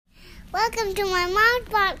Welcome to my mom's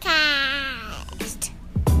podcast.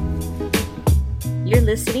 You're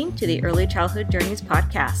listening to the Early Childhood Journeys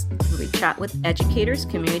podcast, where we chat with educators,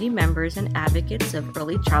 community members, and advocates of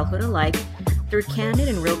early childhood alike through candid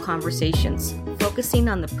and real conversations, focusing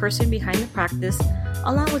on the person behind the practice,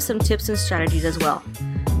 along with some tips and strategies as well.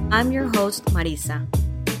 I'm your host, Marisa.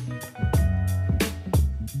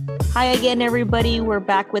 Hi again, everybody. We're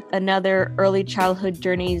back with another Early Childhood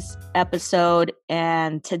Journeys episode.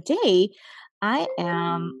 And today I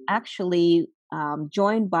am actually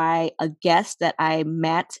joined by a guest that I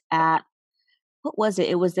met at, what was it?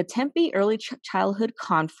 It was the Tempe Early Childhood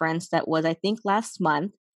Conference that was, I think, last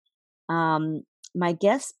month. My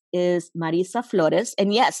guest is Marisa Flores.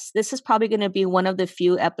 And yes, this is probably going to be one of the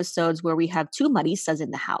few episodes where we have two Marisas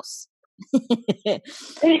in the house.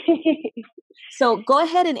 So go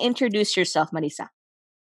ahead and introduce yourself, Marisa.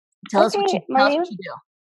 Tell us what you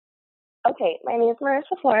do. Okay, my name is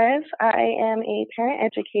Marisa Flores. I am a parent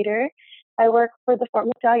educator. I work for the Fort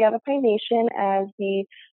McDowell Yavapai Nation as the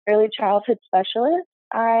early childhood specialist.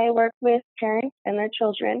 I work with parents and their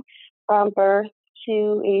children from birth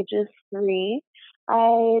to ages 3.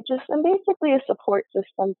 I just am basically a support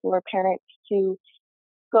system for parents to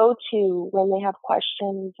go to when they have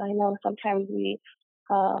questions. I know sometimes we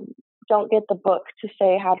don't get the book to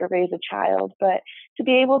say how to raise a child, but to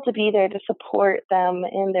be able to be there to support them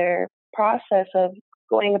in their process of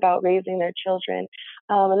going about raising their children,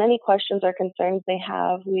 and any questions or concerns they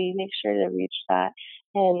have, we make sure to reach that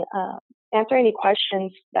and answer any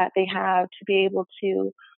questions that they have to be able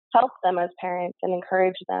to help them as parents and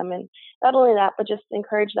encourage them. And not only that, but just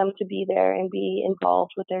encourage them to be there and be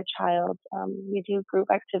involved with their child. We do group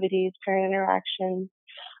activities, parent interactions,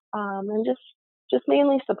 and just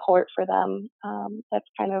mainly support for them. That's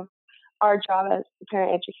kind of our job as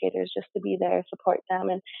parent educators, just to be there, support them,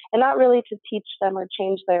 and not really to teach them or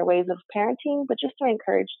change their ways of parenting, but just to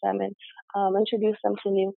encourage them and introduce them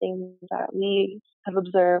to new things that we have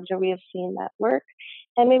observed or we have seen that work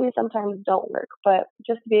and maybe sometimes don't work, but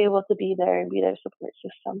just to be able to be there and be their support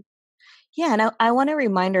system. Yeah, and I want to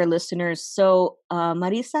remind our listeners, so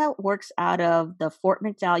Marisa works out of the Fort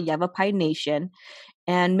McDowell Yavapai Nation,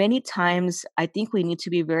 and many times I think we need to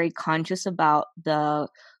be very conscious about the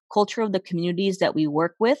culture of the communities that we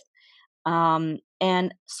work with.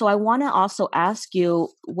 And so I want to also ask you,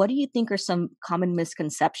 what do you think are some common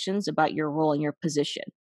misconceptions about your role and your position?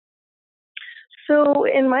 So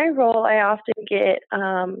in my role, I often get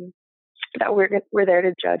that we're there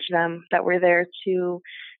to judge them, that we're there to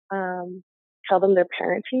tell them they're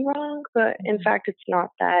parenting wrong, but in fact, it's not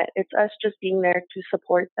that. It's us just being there to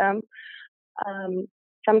support them.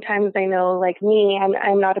 Sometimes I know, like me,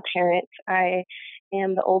 I'm not a parent. I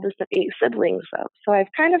am the oldest of 8 siblings, though. So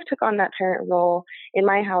I've kind of took on that parent role in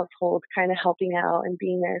my household, kind of helping out and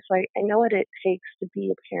being there. So I know what it takes to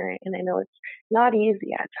be a parent, and I know it's not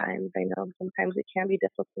easy at times. I know sometimes it can be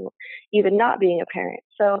difficult, even not being a parent.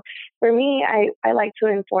 So for me, I like to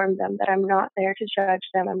inform them that I'm not there to judge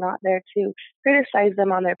them. I'm not there to criticize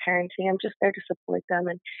them on their parenting. I'm just there to support them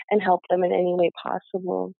and help them in any way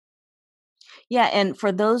possible. Yeah, and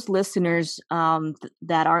for those listeners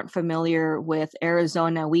that aren't familiar with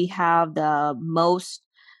Arizona, we have the most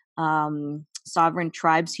sovereign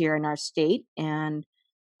tribes here in our state, and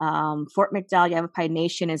Fort McDowell Yavapai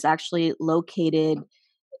Nation is actually located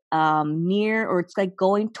near, or it's like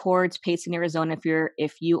going towards Payson, Arizona.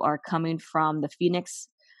 If you are coming from the Phoenix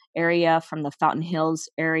area, from the Fountain Hills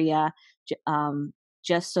area,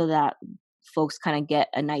 just so that folks kind of get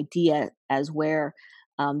an idea as where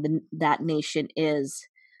that nation is.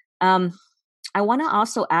 I want to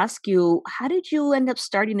also ask you, how did you end up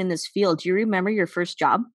starting in this field? Do you remember your first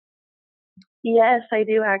job? Yes, I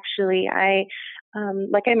do actually.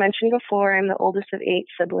 Like I mentioned before, I'm the oldest of 8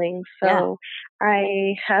 siblings, so yeah.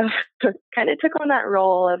 I have kind of took on that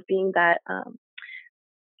role of being that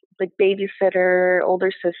like babysitter,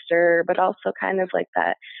 older sister, but also kind of like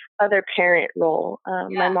that other parent role.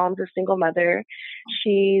 My mom's a single mother.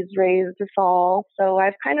 She's raised us all. So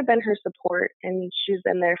I've kind of been her support, and she's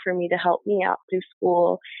been there for me to help me out through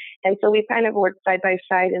school. And so we kind of worked side by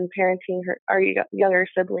side in parenting our younger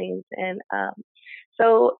siblings. And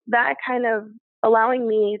so that kind of allowing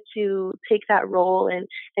me to take that role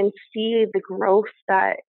and see the growth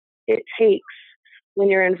that it takes when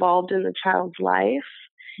you're involved in the child's life.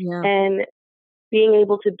 Yeah. And being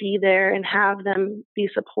able to be there and have them be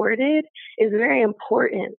supported is very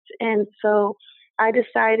important. And so I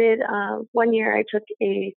decided one year I took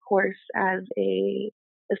a course as a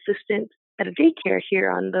assistant at a daycare here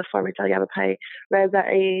on the Fort McDowell Yavapai res at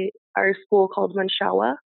our school called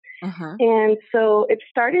Manshawa. Uh-huh. And so it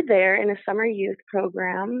started there in a summer youth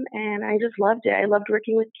program, and I just loved it. I loved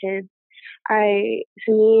working with kids. To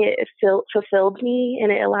me, fulfilled me,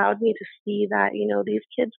 and it allowed me to see that, these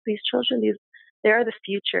kids, these children, they are the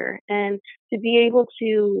future. And to be able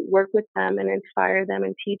to work with them and inspire them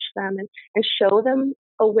and teach them and show them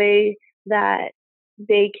a way that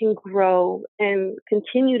they can grow and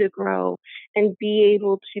continue to grow and be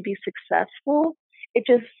able to be successful, it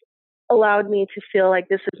just allowed me to feel like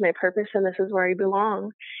this is my purpose and this is where I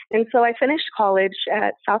belong. And so I finished college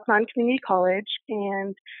at South Mountain Community College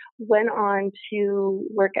and went on to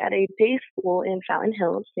work at a day school in Fountain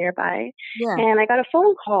Hills nearby. Yeah. And I got a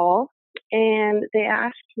phone call and they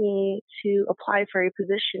asked me to apply for a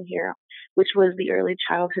position here, which was the early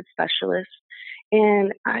childhood specialist.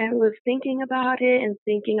 And I was thinking about it and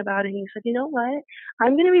thinking about it. And he said, you know what?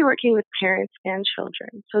 I'm going to be working with parents and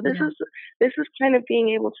children. So Yeah. this is kind of being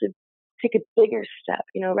able to take a bigger step,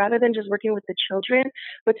 rather than just working with the children,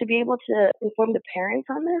 but to be able to inform the parents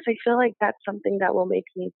on this. I feel like that's something that will make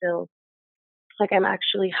me feel like I'm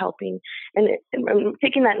actually helping and I'm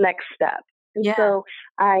taking that next step. And Yeah. so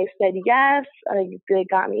I said yes. They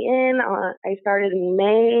got me in. I started in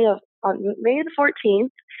on May the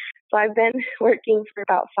 14th. So I've been working for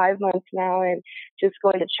about 5 months now and just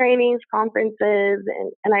going to trainings, conferences,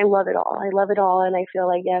 and I love it all. I love it all. And I feel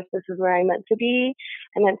like, yes, this is where I'm meant to be.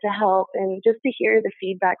 I'm meant to help. And just to hear the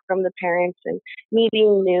feedback from the parents and me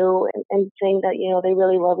being new and saying that, they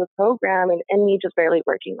really love the program and me just barely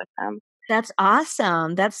working with them. That's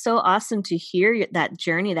awesome. That's so awesome to hear that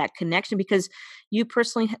journey, that connection, because you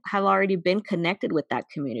personally have already been connected with that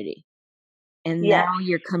community. And Yes. now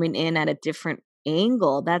you're coming in at a different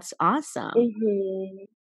angle. That's awesome. Mm-hmm.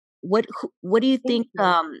 What do you think?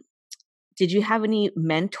 Thank you. Did you have any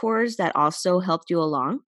mentors that also helped you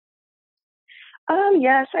along?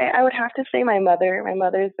 Yes, I would have to say my mother. My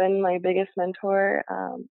mother's been my biggest mentor.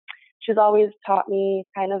 She's always taught me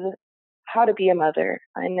kind of how to be a mother.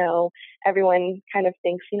 I know everyone kind of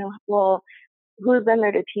thinks, well, who's been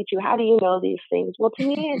there to teach you? How do you know these things? Well, to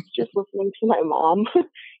me, it's just listening to my mom,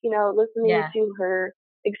 listening Yeah. to her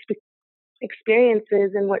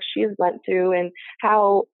experiences and what she's went through and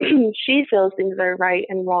how she feels things are right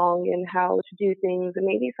and wrong and how to do things. And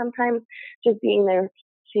maybe sometimes just being there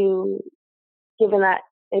to give them that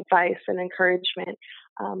advice and encouragement.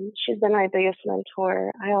 She's been my biggest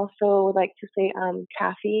mentor. I also would like to say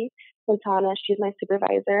Kathy Quintana, she's my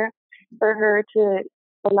supervisor. For her to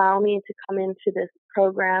allow me to come into this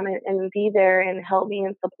program and be there and help me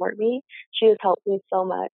and support me, she has helped me so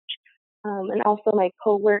much. And also my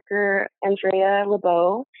coworker, Andrea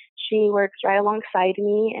LeBeau, she works right alongside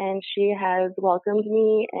me and she has welcomed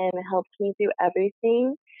me and helped me through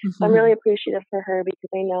everything. So I'm really appreciative for her because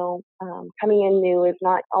I know coming in new is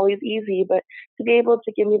not always easy, but to be able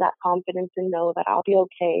to give me that confidence and know that I'll be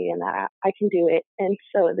okay and that I can do it. And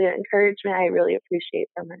so the encouragement I really appreciate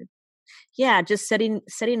from her. Yeah, just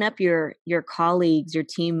setting up your colleagues, your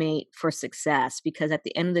teammate for success, because at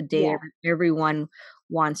the end of the day, Yeah. everyone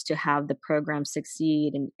wants to have the program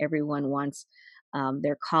succeed, and everyone wants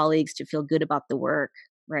their colleagues to feel good about the work,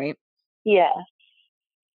 right? Yeah.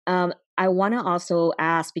 I want to also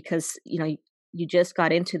ask because you just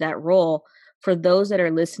got into that role. For those that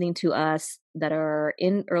are listening to us that are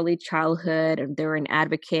in early childhood and they're an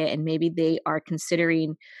advocate, and maybe they are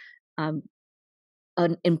considering um,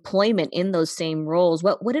 an employment in those same roles,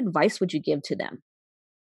 what advice would you give to them?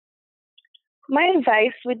 My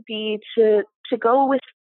advice would be to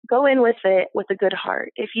go in with it with a good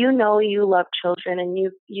heart. If you know you love children and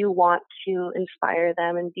you want to inspire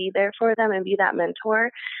them and be there for them and be that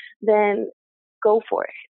mentor, then go for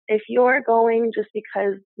it. If you're going just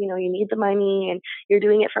because you need the money and you're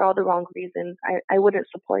doing it for all the wrong reasons, I wouldn't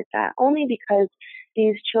support that. Only because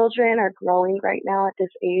these children are growing right now at this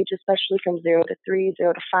age, especially from 0 to 3,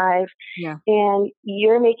 0 to 5, Yeah. and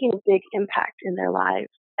you're making a big impact in their lives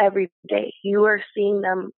every day. You are seeing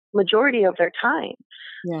them majority of their time.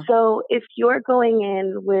 Yeah. So if you're going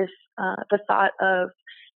in with the thought of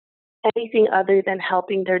anything other than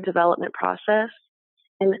helping their development process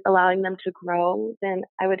and allowing them to grow, then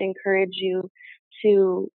I would encourage you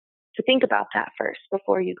to think about that first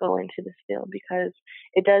before you go into this field, because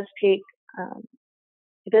it does take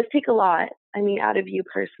a lot. I mean, out of you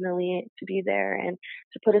personally to be there and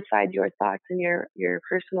to put aside your thoughts and your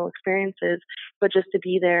personal experiences, but just to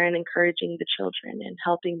be there and encouraging the children and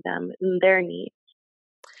helping them in their needs.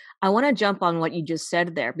 I want to jump on what you just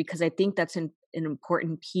said there because I think that's an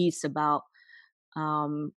important piece about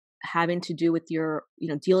having to do with your,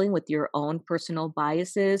 dealing with your own personal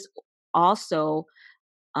biases. Also,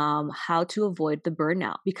 how to avoid the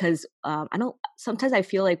burnout, because I don't, sometimes I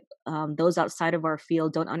feel like those outside of our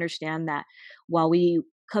field don't understand that while we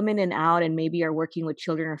come in and out and maybe are working with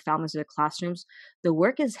children or families in the classrooms, the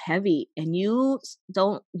work is heavy, and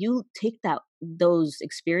don't, you take those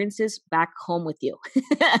experiences back home with you.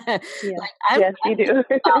 Yeah. Like Yes, you I'm do.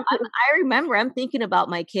 thinking about, I remember I'm thinking about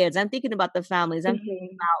my kids, I'm thinking about the families, I'm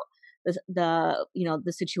thinking Hmm. about the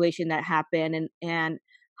the situation that happened, and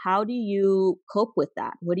how do you cope with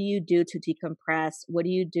that? What do you do to decompress? What do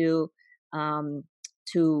you do to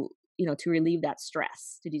to relieve that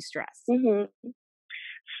stress, to de-stress? Hmm.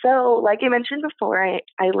 So, like I mentioned before, I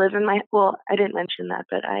live in well, I didn't mention that,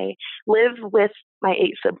 but I live with my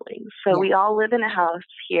 8 siblings. So Yeah. we all live in a house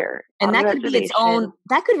here And on the that could be its own, reservation.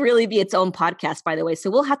 that could really be its own podcast, by the way. So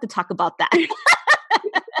we'll have to talk about that.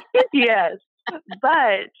 Yes.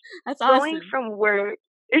 But That's going awesome. from work,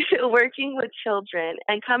 working with children,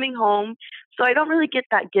 and coming home, so I don't really get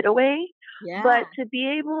that getaway. Yeah. But to be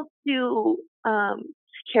able to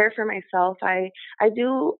care for myself, I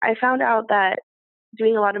found out that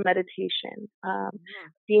doing a lot of meditation, Yeah.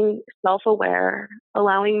 being self aware,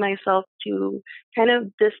 allowing myself to kind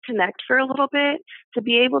of disconnect for a little bit, to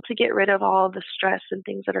be able to get rid of all the stress and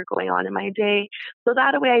things that are going on in my day. So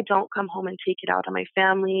that way I don't come home and take it out on my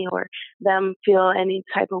family or them feel any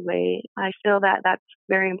type of way. I feel that that's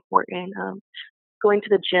very important. Going to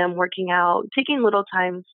the gym, working out, taking little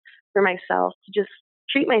times for myself to just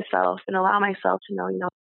treat myself and allow myself to know,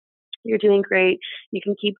 you're doing great. You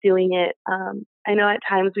can keep doing it. I know at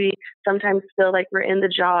times we sometimes feel like we're in the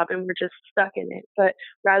job and we're just stuck in it. But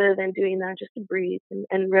rather than doing that, just to breathe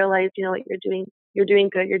and realize, what you're doing. You're doing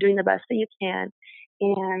good. You're doing the best that you can,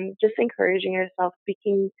 and just encouraging yourself,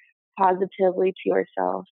 speaking positively to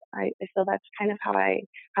yourself. I feel that's kind of how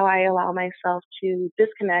I allow myself to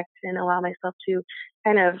disconnect and allow myself to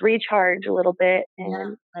kind of recharge a little bit Yeah.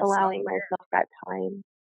 and That's so allowing myself that time.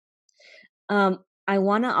 I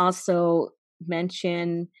want to also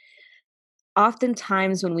mention,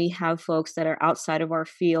 oftentimes when we have folks that are outside of our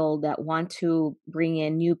field that want to bring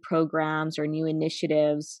in new programs or new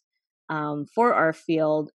initiatives for our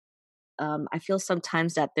field, I feel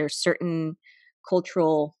sometimes that there's certain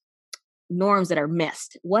cultural norms that are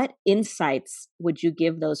missed. What insights would you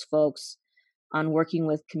give those folks on working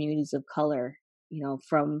with communities of color,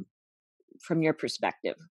 from your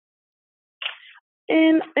perspective?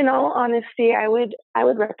 In all honesty, I would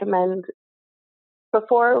recommend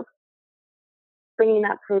before bringing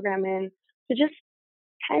that program in to just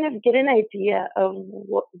kind of get an idea of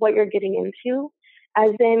what you're getting into,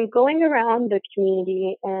 as in going around the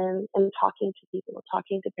community and talking to people,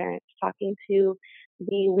 talking to parents, talking to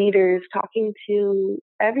the leaders, talking to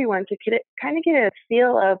everyone to kind of get a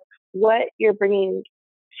feel of what you're bringing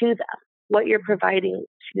to them, what you're providing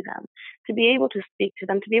to them, to be able to speak to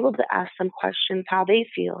them, to be able to ask them questions, how they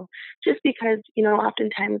feel. Just because,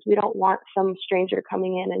 oftentimes we don't want some stranger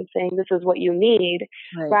coming in and saying, this is what you need,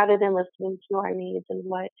 Right. rather than listening to our needs and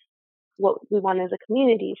what we want as a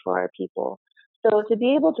community for our people. So to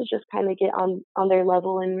be able to just kind of get on their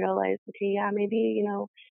level and realize, okay, yeah, maybe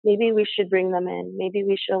we should bring them in. Maybe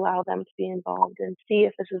we should allow them to be involved and see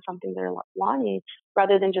if this is something they're wanting,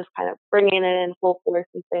 rather than just kind of bringing it in full force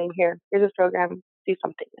and saying, here's this program, do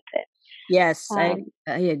something with it. Yes, Um,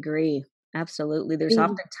 I agree. Absolutely. There's mm,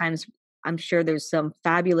 oftentimes, I'm sure there's some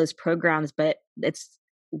fabulous programs, but it's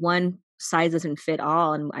one size doesn't fit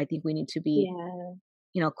all, and I think we need to be,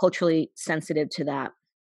 yeah. culturally sensitive to that.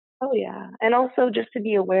 Oh yeah. And also just to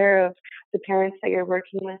be aware of the parents that you're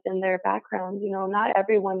working with and their backgrounds. Not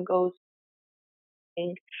everyone goes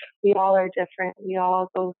think we all are different. We all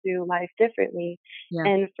go through life differently. Yeah.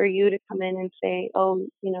 And for you to come in and say, oh,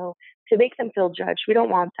 to make them feel judged, we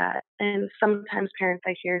don't want that. And sometimes parents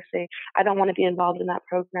I hear say, I don't want to be involved in that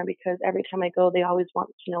program because every time I go, they always want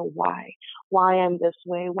to know why I'm this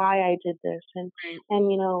way, why I did this. Right. And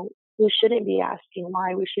we shouldn't be asking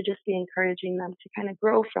why. We should just be encouraging them to kind of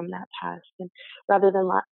grow from that past, and rather than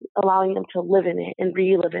allowing them to live in it and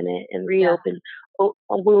relive in it and Yeah. reopen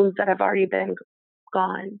wounds that have already been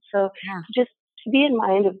gone. So Yeah. just to be in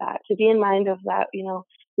mind of that,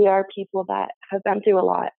 we are people that have been through a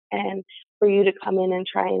lot. And for you to come in and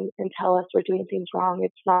try and tell us we're doing things wrong,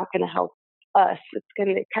 it's not going to help us. It's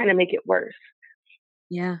going to kind of make it worse.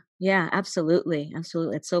 Yeah. Yeah. Absolutely.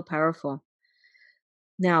 Absolutely. It's so powerful.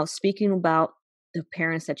 Now, speaking about the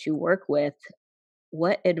parents that you work with,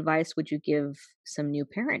 what advice would you give some new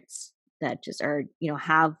parents that just are,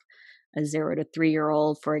 have a 0 to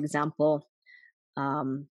 3-year-old, for example?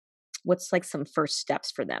 Um, what's like some first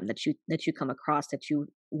steps for them that you come across that you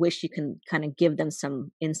wish you can kind of give them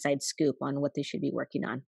some inside scoop on what they should be working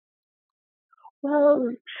on? Well,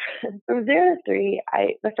 from 0 to 3,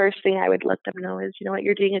 the first thing I would let them know is, you know what,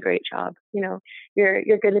 you're doing a great job. You know,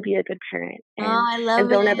 you're going to be a good parent, Oh, I and love it.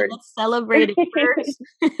 don't ever, Let's celebrate it first.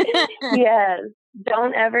 yes,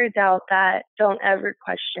 don't ever doubt that. Don't ever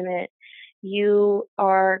question it. You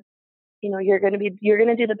are, you know, you're going to do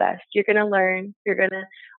the best. You're going to learn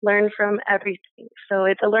from everything. So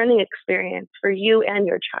it's a learning experience for you and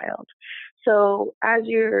your child. So as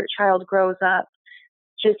your child grows up,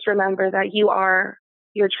 just remember that you are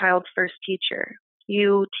your child's first teacher.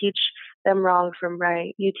 You teach them wrong from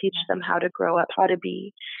right. You teach them how to grow up, how to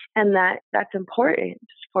be, and that's important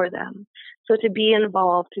for them. So to be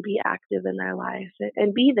involved, to be active in their lives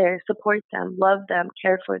and be there, support them, love them,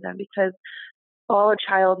 care for them, because all a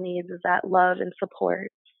child needs is that love and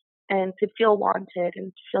support and to feel wanted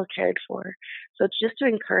and to feel cared for. So it's just to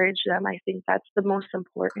encourage them. I think that's the most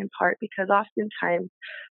important part, because oftentimes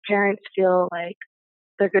parents feel like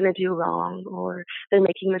they're going to do wrong or they're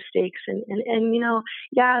making mistakes. And, you know,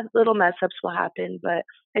 yeah, little mess ups will happen, but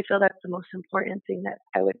I feel that's the most important thing that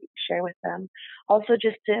I would share with them. Also,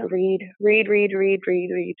 just to read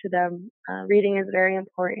to them. Reading is very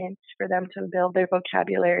important for them to build their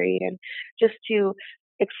vocabulary and just to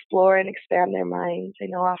explore and expand their minds. I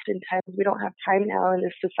know oftentimes we don't have time now in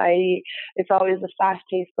this society. It's always a fast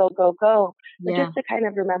paced go. But Yeah. just to kind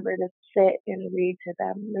of remember to sit and read to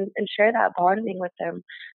them and share that bonding with them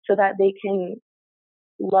so that they can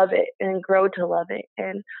love it and grow to love it.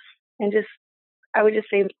 And just, I would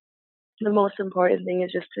just say the most important thing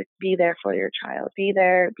is just to be there for your child. Be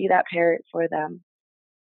there, be that parent for them.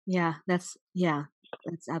 Yeah, that's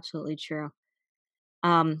absolutely true.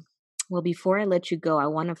 Well, before I let you go, I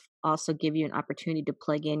want to also give you an opportunity to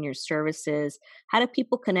plug in your services. How do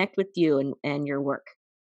people connect with you and your work?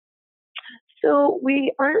 So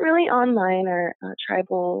we aren't really online. Our tribe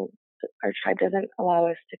doesn't allow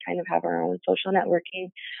us to kind of have our own social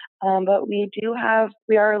networking. But we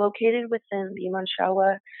are located within the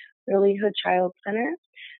Monshawa Earlyhood Child Center.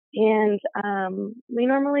 And we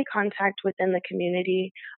normally contact within the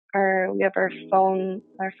community. We have our phone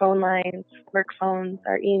lines, work phones,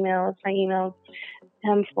 our emails. My email's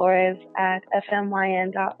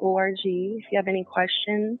mflores@fmyn.org. If you have any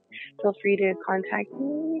questions, feel free to contact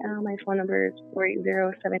me. My phone number is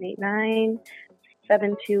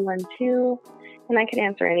 480-789-7212. And I can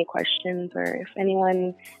answer any questions, or if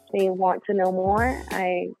anyone may want to know more,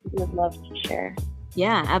 I would love to share.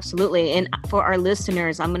 Yeah, absolutely. And for our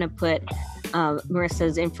listeners, I'm going to put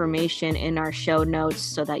Marissa's information in our show notes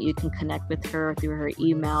so that you can connect with her through her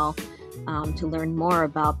email to learn more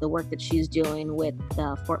about the work that she's doing with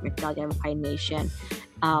the Fort McDowell Yavapai Nation.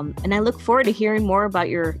 And I look forward to hearing more about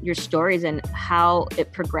your stories and how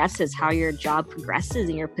it progresses, how your job progresses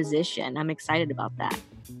in your position. I'm excited about that.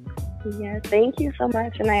 Yeah, thank you so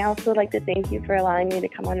much. And I also like to thank you for allowing me to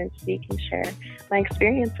come on and speak and share my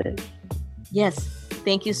experiences. Yes.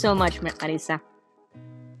 Thank you so much, Marissa.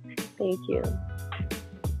 Thank you.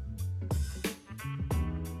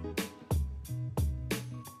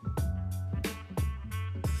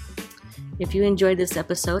 If you enjoyed this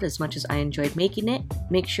episode as much as I enjoyed making it,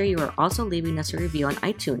 make sure you are also leaving us a review on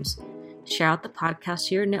iTunes. Share out the podcast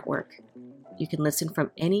to your network. You can listen from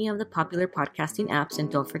any of the popular podcasting apps,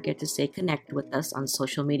 and don't forget to stay connected with us on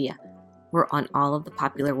social media. We're on all of the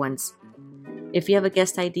popular ones. If you have a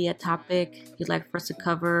guest idea, topic you'd like for us to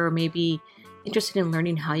cover, or maybe interested in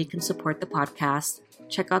learning how you can support the podcast,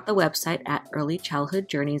 check out the website at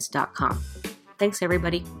earlychildhoodjourneys.com. Thanks,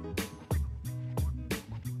 everybody.